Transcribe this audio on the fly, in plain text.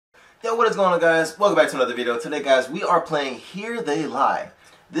Yo, what is going on, guys? Welcome back to another video. Today, guys, we are playing Here They Lie.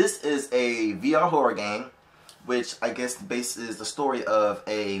 This is a VR horror game, which I guess the base is the story of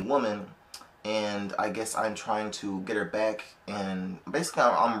a woman, and I guess I'm trying to get her back, and basically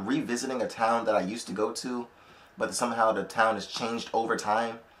I'm revisiting a town that I used to go to, but somehow the town has changed over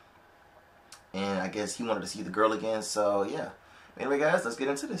time, and I guess he wanted to see the girl again, so yeah. Anyway, guys, let's get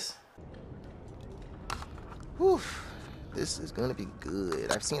into this. Whew. This is gonna be good.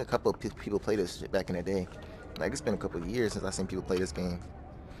 I've seen a couple of people play this shit back in the day. Like, it's been a couple of years since I've seen people play this game.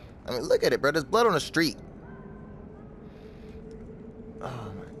 I mean, look at it, bro. There's blood on the street.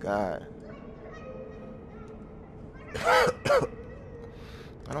 Oh my god. I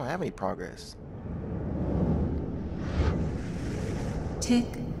don't have any progress. Tick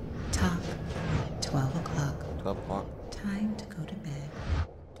tock. 12 o'clock. 12 o'clock. Time to go to bed.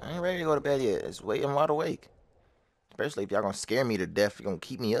 I ain't ready to go to bed yet. It's wait, I'm wide awake. Especially if y'all gonna scare me to death, you're gonna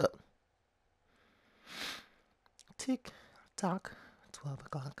keep me up. Tick tock, 12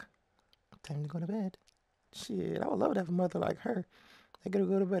 o'clock. Time to go to bed. Shit, I would love to have a mother like her. I gotta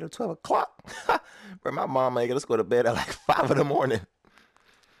go to bed at 12 o'clock. Bro, my mom make us go to bed at like 5 in the morning.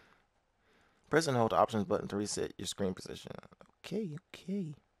 Press and hold the options button to reset your screen position.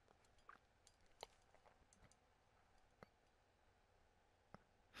 Okay.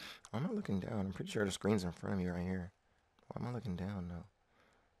 I'm not looking down. I'm pretty sure the screen's in front of me right here. Why am I looking down now?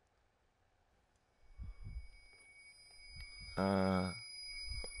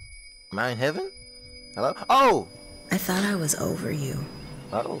 Am I in heaven? Hello? Oh! I thought I was over you.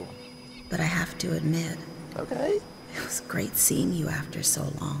 Oh. But I have to admit, Okay. it was great seeing you after so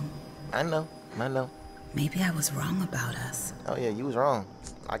long. I know. Maybe I was wrong about us. Oh yeah, you was wrong.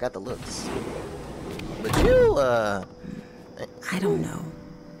 I got the looks. But you, I don't know.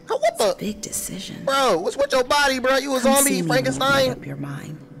 Oh, what It's a the? big decision. Bro, what's with your body, bro? You a Come zombie, see me Frankenstein? and make up your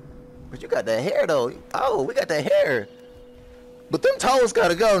mind. But you got that hair, though. Oh, we got that hair. But them toes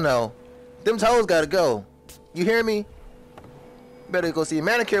gotta go now. Them toes gotta go. You hear me? Better go see a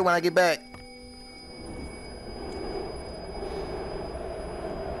manicure when I get back.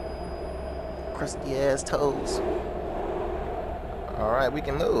 Crusty ass toes. Alright, we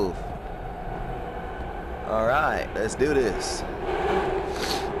can move. Alright, let's do this.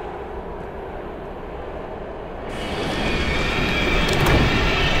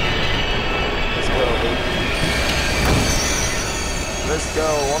 Let's go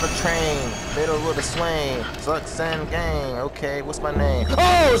on the train, middle of the swing, Sucks and gang. Okay, what's my name?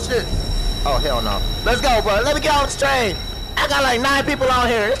 Oh shit! Oh hell no! Let's go, bro. Let me get on this train. I got like 9 people out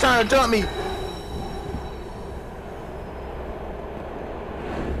here. They're trying to jump me.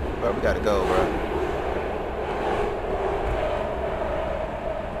 Bro, we gotta go, bro.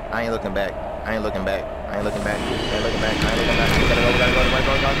 I ain't looking back. I ain't looking back. We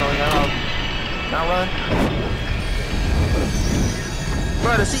gotta go. Now run.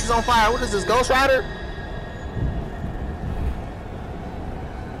 Bro, the seat's on fire. What is this, Ghost Rider?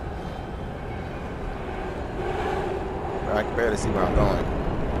 Bro, I can barely see where I'm going.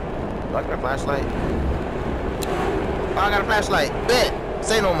 Do I got a flashlight? Oh, I got a flashlight. Bet.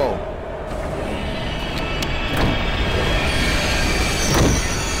 Say no more.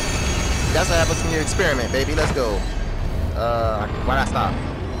 That's what happens when you experiment, baby. Let's go. Why'd I stop?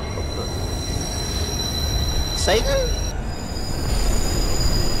 Satan?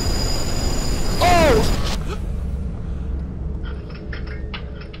 Oh!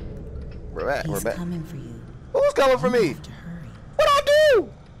 We're back. He's coming for you. Who's coming for You me? have to hurry. What'd I do?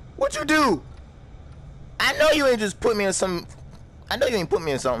 What'd you do? I know you ain't just put me in some. I know you ain't put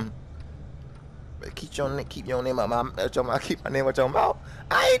me in something. But keep your name out my mouth. Keep my name out your mouth.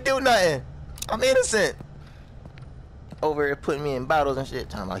 I ain't do nothing. I'm innocent. Over here putting me in bottles and shit.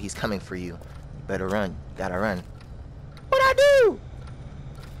 Talking about he's coming for you. You better run. You gotta run. What'd I do?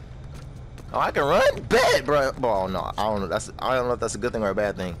 Oh, I can run? Bet, bro. Oh no, I don't know. I don't know if that's a good thing or a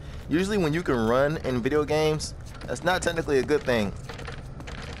bad thing. Usually, when you can run in video games, that's not technically a good thing.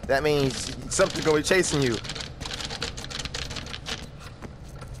 That means something's gonna be chasing you.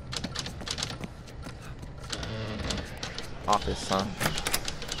 Office, huh?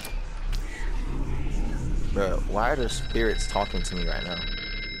 Bro, why are the spirits talking to me right now?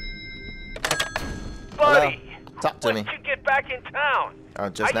 Buddy, Hello? Talk to me. when did you get back in town?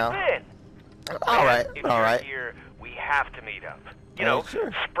 Just How now? you been? All right, If all you're right. here, we have to meet up. You Oh, know,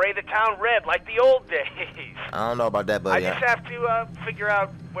 sure. spray the town red like the old days. I don't know about that, I buddy. just have to figure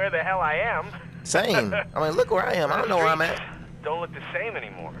out where the hell I am. Same. I mean, look where I am. I don't know where I'm at. Don't look the same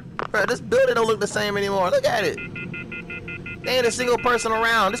anymore. Bro, this building don't look the same anymore. Look at it. There ain't a single person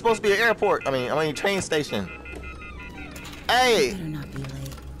around. This supposed to be an airport. I mean, train station. Hey. Better not be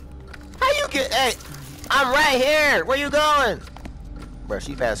late. Look at, hey, I'm right here. Where you going? Bro,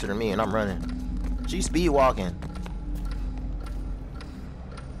 she faster than me and I'm running. She speed walking.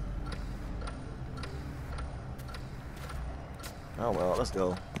 Oh well, let's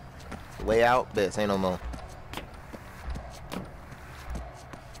go. Way out, bet ain't no more.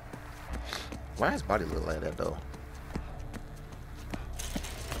 Why his body look like that though?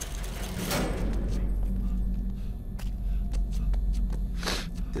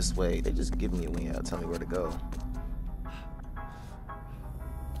 This way, they just give me a way out, tell me where to go.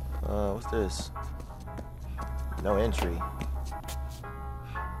 What's this? No entry.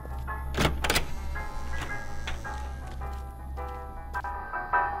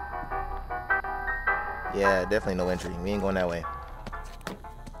 Yeah, definitely no entry. We ain't going that way.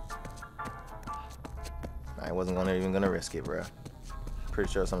 I wasn't even gonna risk it, bro.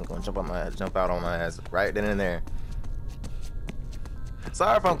 Pretty sure someone's gonna jump out on my ass right then and there.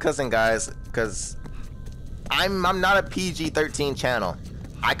 Sorry if I'm cussing, guys, because I'm not a PG-13 channel.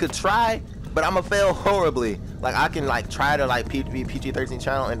 I could try, but I'ma fail horribly. Like I can like try to like be PG-13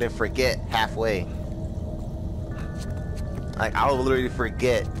 channel and then forget halfway. Like I'll literally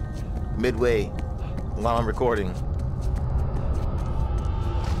forget midway while I'm recording.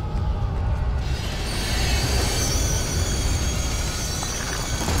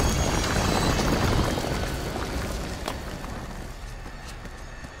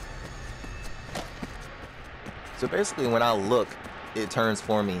 So basically when I look, it turns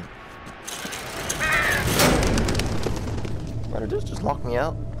for me. Did this just lock me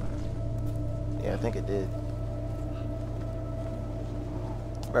out? Yeah, I think it did.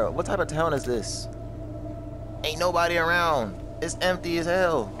 Bro, what type of town is this? Ain't nobody around. It's empty as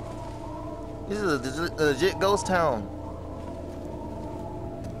hell. This is a legit ghost town.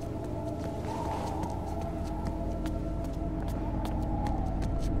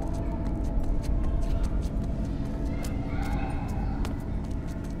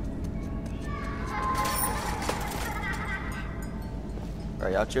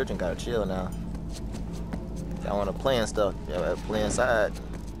 Alright, y'all children gotta chill now. Y'all wanna play and stuff, y'all play inside.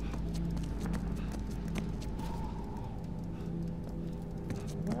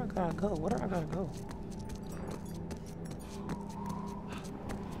 Where I gotta go? Where do I gotta go?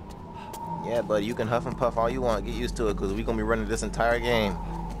 Yeah, buddy, you can huff and puff all you want. Get used to it, cause we gonna be running this entire game.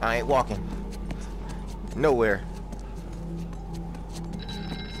 I ain't walking. Nowhere.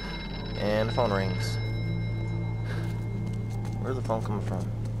 And the phone rings. Where's the phone coming from?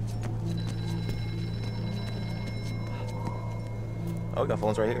 Oh, we got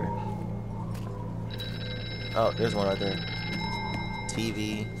phones right here. Oh, there's one right there.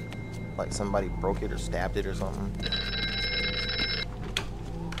 TV. Like somebody broke it or stabbed it or something.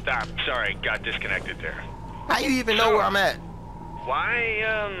 Ah, sorry, got disconnected there. How you even know where I'm at?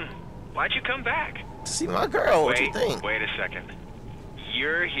 Why'd you come back? To see my girl, what you think? Wait a second.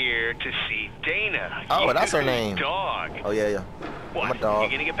 You're here to see Dana. Oh, that's her name. Dog. Oh, yeah, yeah. What? I'm a dog. You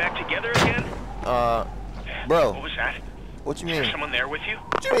gonna get back together again? Bro. What was that? What you Is mean? there someone there with you?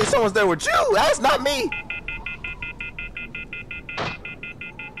 What you mean someone's there with you? That's not me.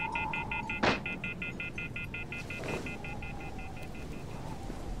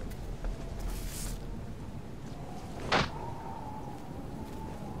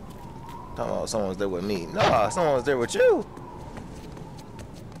 Oh, someone's there with me. No, someone's there with you.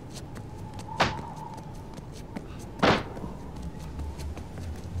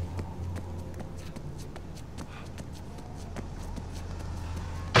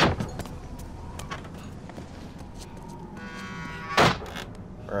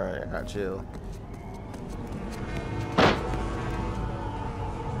 Alright, I gotta chill.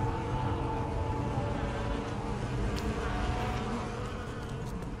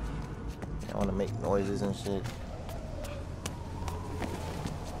 I wanna make noises and shit.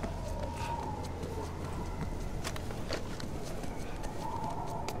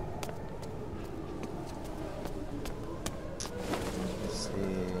 Let's see.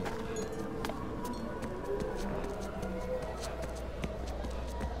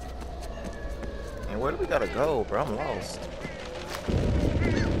 And where do we gotta go, bro? I'm lost.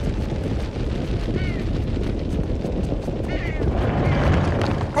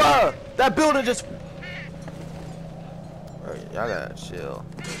 Bruh! That building just... Alright, y'all gotta chill.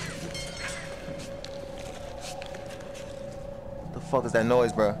 The fuck is that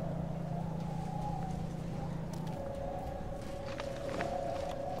noise, bro?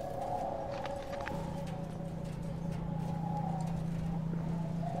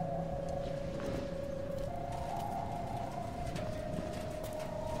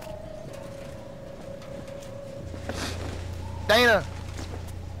 Dana!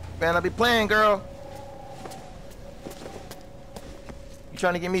 better not be playing, girl. You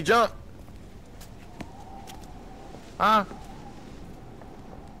trying to get me jumped? Huh?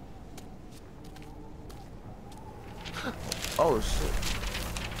 Oh shit.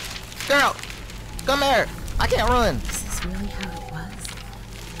 Girl, come here. I can't run. Is this really how it was?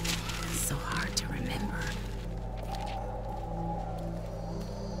 It's so hard to remember.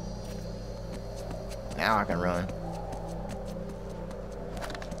 Now I can run.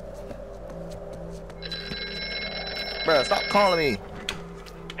 Bruh, stop calling me.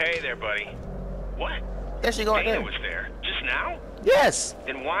 Hey there, buddy. What? There she go right Dana there. was there. Just now? Yes.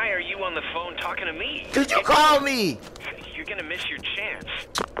 Then why are you on the phone talking to me? Did you call me? You're gonna miss your chance.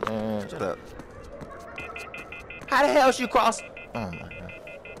 Man, shut up. How the hell she cross? Oh my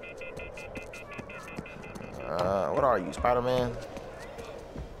god. What are you, Spider-Man?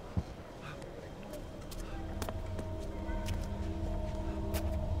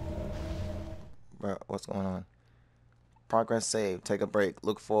 Bro, what's going on? Progress saved. Take a break.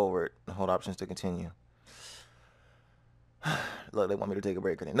 Look forward. Hold options to continue. Look, they want me to take a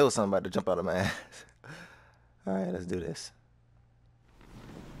break because they know something about to jump out of my ass. Alright, let's do this.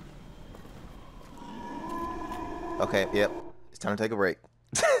 Okay, yep. It's time to take a break.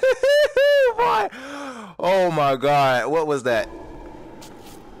 Boy. Oh my god. What was that?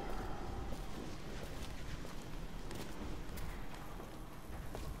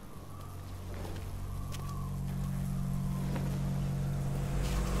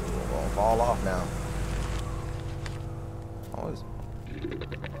 Gonna fall off now. Always.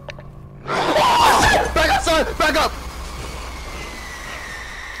 Back up, son! Back up!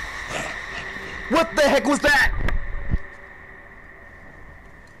 What the heck was that?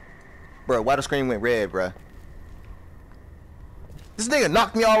 Bro, why the screen went red, bro? This nigga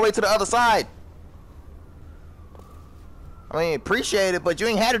knocked me all the way to the other side. I mean, appreciate it, but you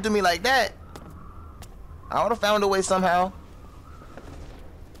ain't had to do me like that. I would have found a way somehow.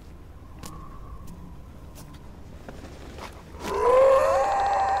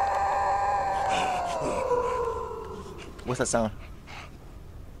 What's that sound?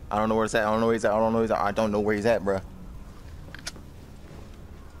 I don't know where it's at. I don't know where he's at. I don't know where he's at. I don't know where he's at, bro.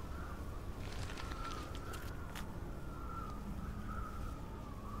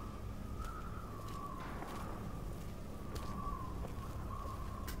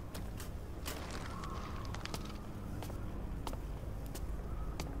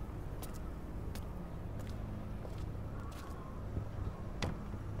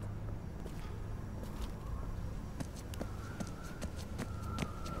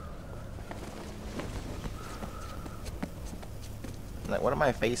 Like, what am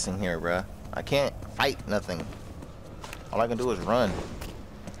I facing here, bruh? I can't fight nothing. All I can do is run.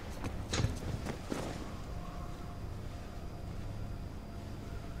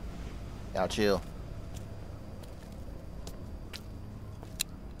 Y'all chill.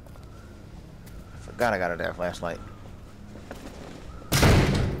 Forgot I got a damn flashlight.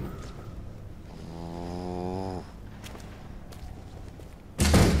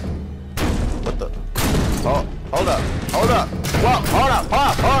 What the? Oh, hold up. Hold up. Whoa, hold up, hold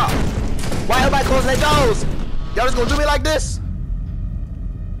up, hold up. Why everybody closing their doors? Y'all just gonna do me like this?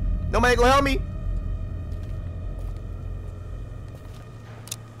 Nobody gonna help me?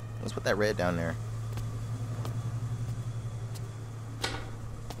 Let's put that red down there.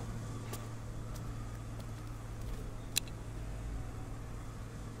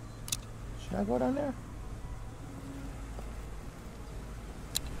 Should I go down there?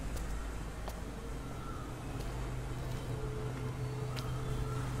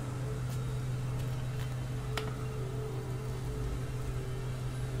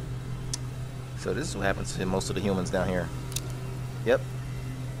 So this is what happens to most of the humans down here. Yep.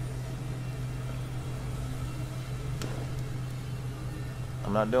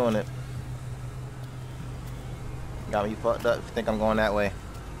 I'm not doing it. Got me fucked up if you think I'm going that way.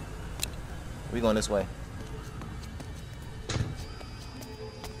 We going this way.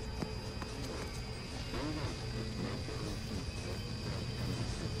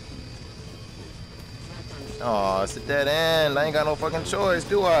 Oh, it's a dead end. I ain't got no fucking choice,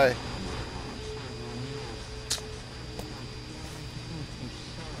 do I?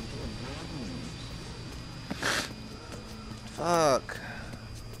 Fuck.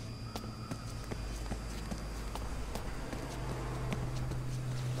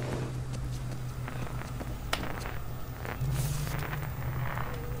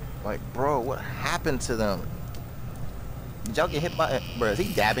 Like, bro, what happened to them? Did y'all get hit by... Bro, is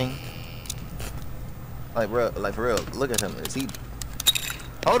he dabbing? Like, bro, like, for real, look at him. Is he...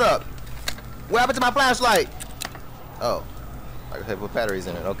 Hold up. What happened to my flashlight? Oh. Like I said, put batteries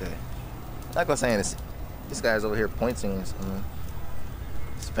in it. Okay. Like I was saying, this guy's over here pointing.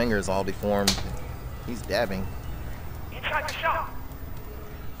 His fingers all deformed. He's dabbing. Inside the shop.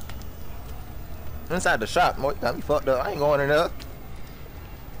 Inside the shop? Boy, you got me fucked up. I ain't going in there.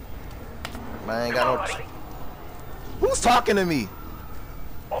 I ain't got no... Who's talking to me?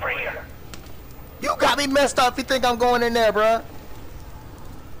 Over here. You got me messed up if you think I'm going in there, bruh.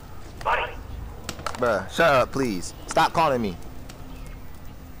 Buddy. Bruh, shut up, please. Stop calling me.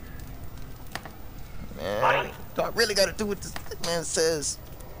 Man, do I really gotta do what this man says?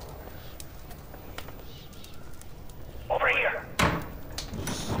 Over here.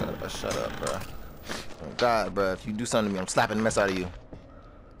 Shut up, bruh. Oh God, bruh, if you do something to me, I'm slapping the mess out of you.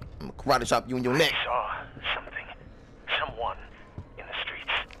 I'm gonna karate chop you in your neck. I saw someone in the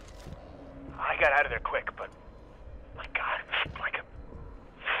streets. I got out of there quick, but my God, it was like a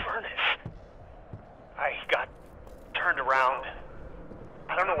furnace. I got turned around.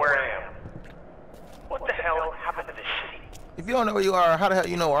 I don't know where I am. What the hell happened to this city? If you don't know where you are, how the hell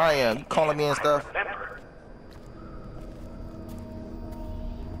you know where I am? You calling me and stuff? Remember.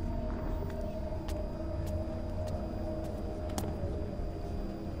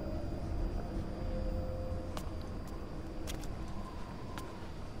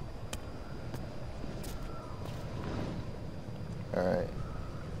 Alright.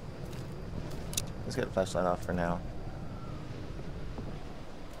 Let's get the flashlight off for now.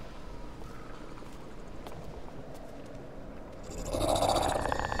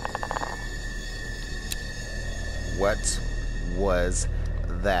 What was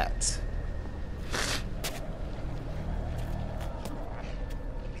that?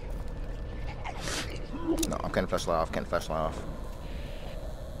 No, I'm cutting the flashlight off. Cutting the flashlight off.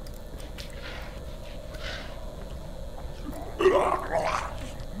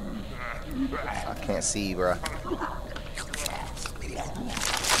 I can't see, bruh.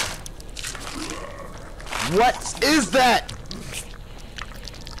 What is that?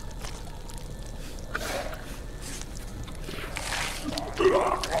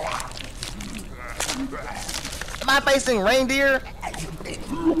 Am I facing reindeer?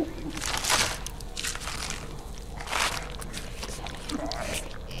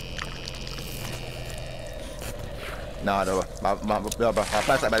 Nah, no, my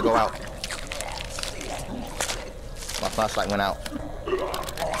flashlight better go out. My flashlight went out.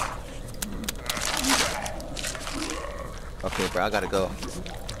 Okay, bro, I gotta go.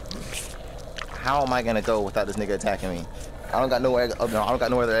 How am I gonna go without this nigga attacking me? I don't got nowhere. Oh, no, I don't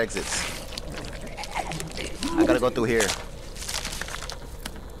got no other exits. I gotta go through here.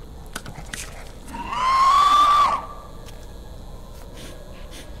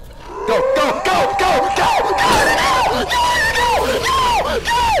 Go, go, go, go, go, go, go, go,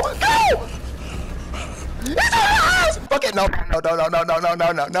 go, go. Fuck it, no, no, no, no, no, no, no,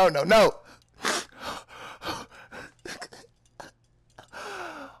 no, no, no, no, no.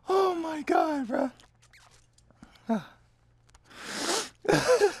 Oh my God, bro.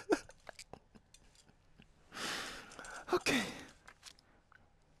 Okay.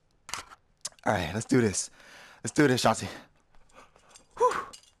 All right, let's do this. Let's do this, Shanti. Whew.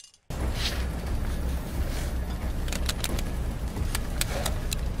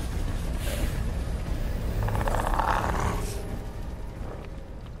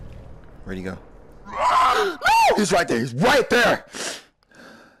 Where'd he go? He's right there. He's right there.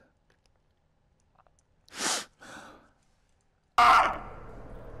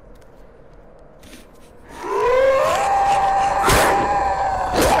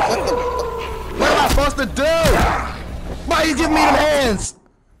 What am I supposed to do? Why are you giving me them hands?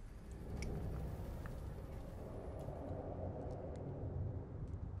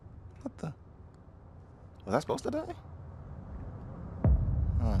 What the? Was I supposed to die?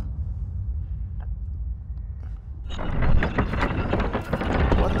 Huh.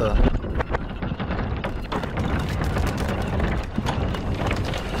 What the?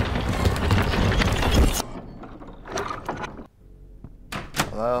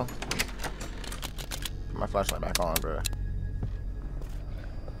 Hello? Put my flashlight back on, bro.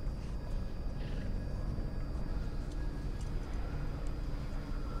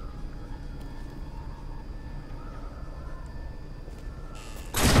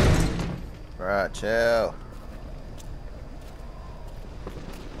 Bruh, chill.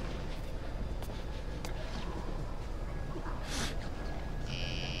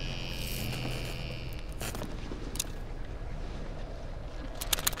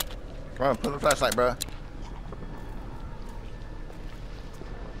 Come on, put the flashlight, bro.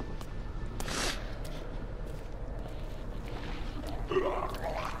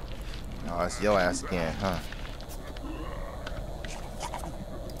 Oh, it's your ass again, huh?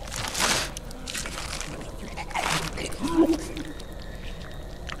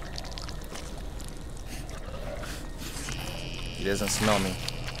 doesn't smell me.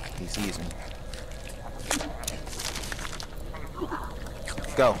 He sees me.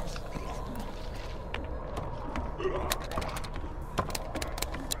 Go.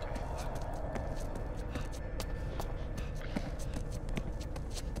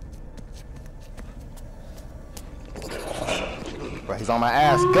 Bro, he's on my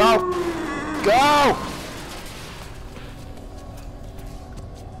ass. Go! Go!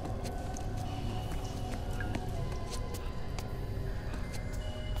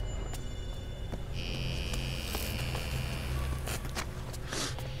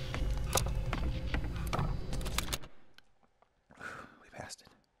 We passed it.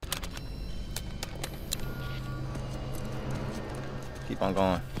 Keep on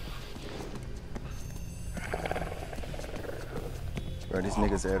going. Bro, these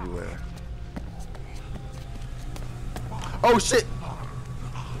niggas are everywhere. Oh shit!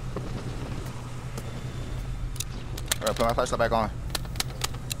 Alright, put my flashlight back on.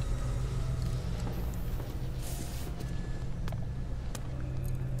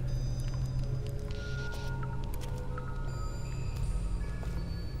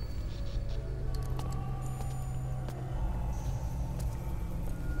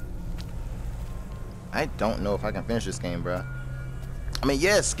 I don't know if I can finish this game, bro. I mean,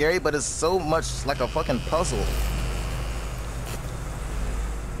 yeah, it's scary, but it's so much like a fucking puzzle.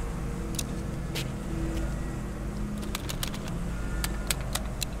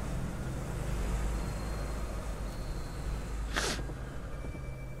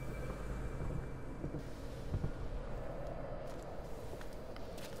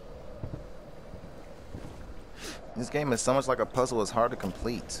 This game is so much like a puzzle, it's hard to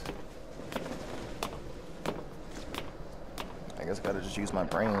complete. I guess I gotta just use my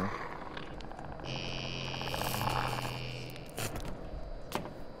brain.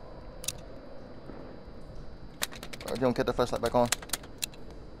 You don't get the flashlight back on?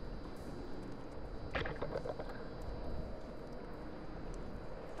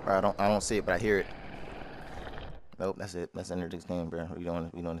 Alright, I don't see it, but I hear it. Nope, that's it. That's the end of this game, bro. We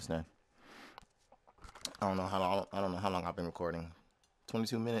don't understand. I don't know how long I've been recording.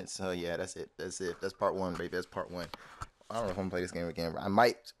 22 minutes. Oh yeah, that's it. That's it. That's part one, baby. That's part one. I don't know if I'm gonna play this game again, bro. I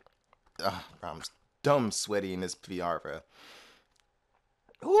might. Bro, I'm dumb sweaty in this VR, bro.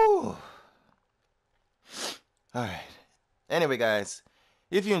 Ooh. All right. Anyway, guys,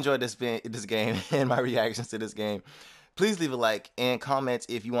 if you enjoyed this game and my reactions to this game, please leave a like and comment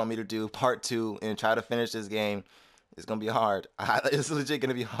if you want me to do part 2 and try to finish this game. It's gonna be hard. It's legit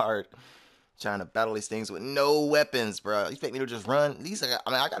gonna be hard. Trying to battle these things with no weapons, bro. You expect me to just run? I mean,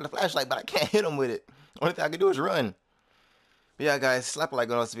 I got the flashlight, but I can't hit them with it. Only thing I can do is run. But yeah, guys, slap a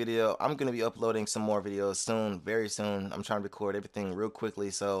like on this video. I'm gonna be uploading some more videos soon, very soon. I'm trying to record everything real quickly,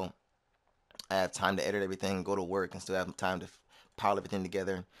 so I have time to edit everything, go to work, and still have time to pile everything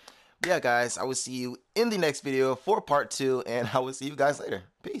together. But yeah, guys, I will see you in the next video for part 2, and I will see you guys later.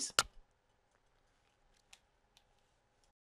 Peace.